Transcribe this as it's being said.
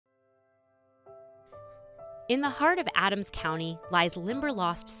In the heart of Adams County lies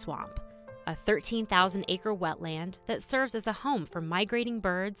Limberlost Swamp, a 13,000-acre wetland that serves as a home for migrating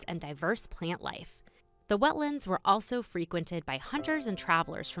birds and diverse plant life. The wetlands were also frequented by hunters and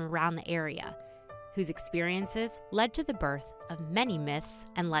travelers from around the area, whose experiences led to the birth of many myths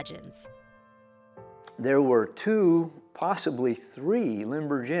and legends. There were 2, possibly 3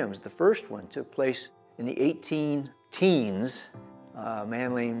 limber gyms. The first one took place in the 18-teens. A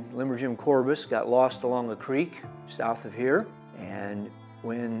man named Limber Jim Corbus got lost along the creek south of here, and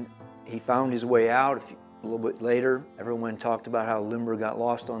when he found his way out a little bit later, everyone talked about how Limber got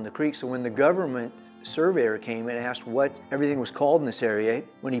lost on the creek. So when the government surveyor came and asked what everything was called in this area,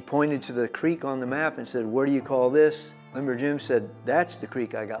 when he pointed to the creek on the map and said, "What do you call this?" Limber Jim said, "That's the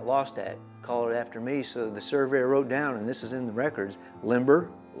creek I got lost at. Call it after me." So the surveyor wrote down, and this is in the records,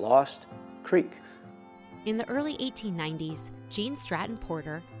 Limberlost Creek. In the early 1890s, Jean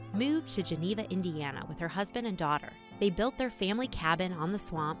Stratton-Porter moved to Geneva, Indiana with her husband and daughter. They built their family cabin on the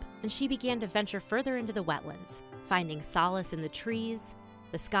swamp, and she began to venture further into the wetlands, finding solace in the trees,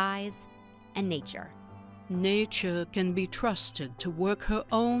 the skies, and nature. Nature can be trusted to work her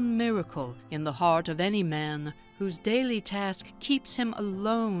own miracle in the heart of any man whose daily task keeps him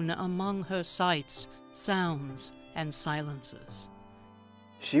alone among her sights, sounds, and silences.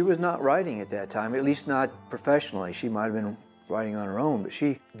 She was not writing at that time, at least not professionally. She might have been writing on her own, but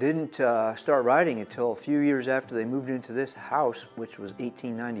she didn't start writing until a few years after they moved into this house, which was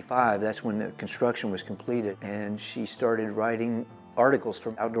 1895. That's when the construction was completed, and she started writing articles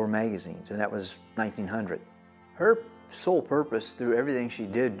for outdoor magazines, and that was 1900. Her sole purpose through everything she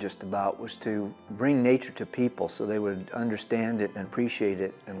did just about was to bring nature to people so they would understand it and appreciate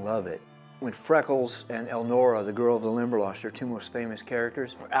it and love it. When Freckles and Elnora, the girl of the Limberlost, her 2 most famous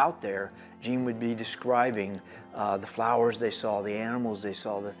characters, were out there, Jean would be describing the flowers they saw, the animals they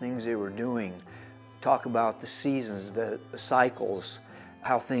saw, the things they were doing, talk about the seasons, the cycles,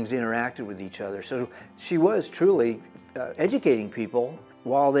 how things interacted with each other. So she was truly educating people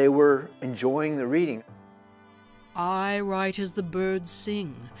while they were enjoying the reading. I write as the birds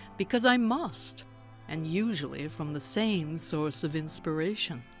sing, because I must, and usually from the same source of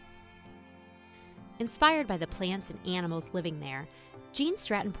inspiration. Inspired by the plants and animals living there, Jean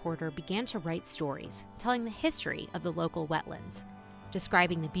Stratton-Porter began to write stories telling the history of the local wetlands,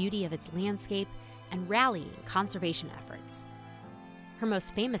 describing the beauty of its landscape and rallying conservation efforts. Her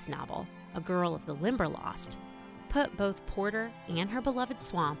most famous novel, A Girl of the Limberlost, put both Porter and her beloved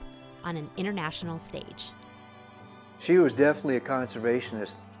swamp on an international stage. She was definitely a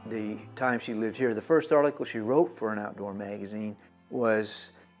conservationist the time she lived here. The first article she wrote for an outdoor magazine was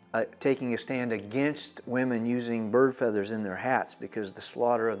taking a stand against women using bird feathers in their hats because the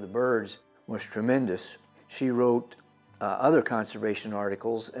slaughter of the birds was tremendous. She wrote other conservation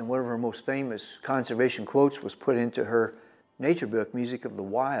articles, and one of her most famous conservation quotes was put into her nature book, Music of the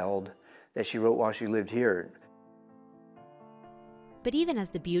Wild, that she wrote while she lived here. But even as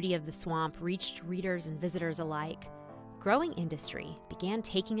the beauty of the swamp reached readers and visitors alike, growing industry began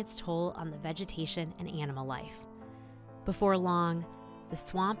taking its toll on the vegetation and animal life. Before long, the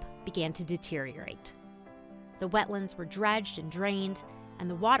swamp began to deteriorate. The wetlands were dredged and drained, and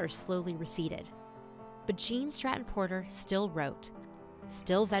the water slowly receded. But Jean Stratton-Porter still wrote,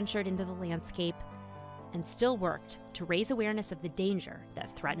 still ventured into the landscape, and still worked to raise awareness of the danger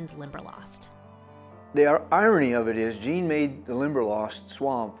that threatened Limberlost. The irony of it is Jean made the Limberlost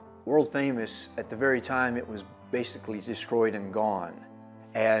Swamp world famous at the very time it was basically destroyed and gone.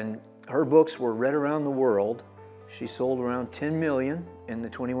 And her books were read around the world. She sold around 10 million in the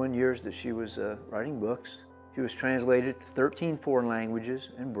 21 years that she was writing books. She was translated to 13 foreign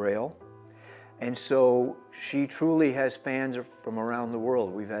languages and Braille. And so she truly has fans from around the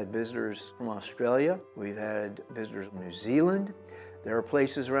world. We've had visitors from Australia. We've had visitors from New Zealand. There are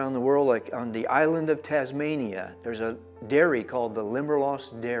places around the world, like on the island of Tasmania, there's a dairy called the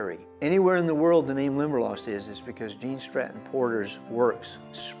Limberlost Dairy. Anywhere in the world the name Limberlost is, it's because Jean Stratton-Porter's works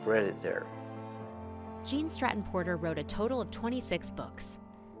spread it there. Jean Stratton-Porter wrote a total of 26 books.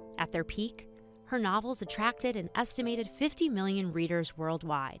 At their peak, her novels attracted an estimated 50 million readers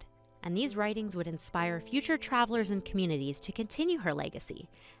worldwide, and these writings would inspire future travelers and communities to continue her legacy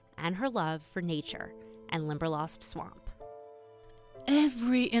and her love for nature and Limberlost Swamp.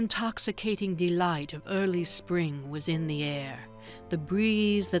 Every intoxicating delight of early spring was in the air. The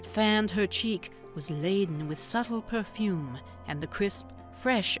breeze that fanned her cheek was laden with subtle perfume and the crisp,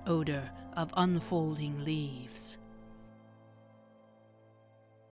 fresh odor of unfolding leaves.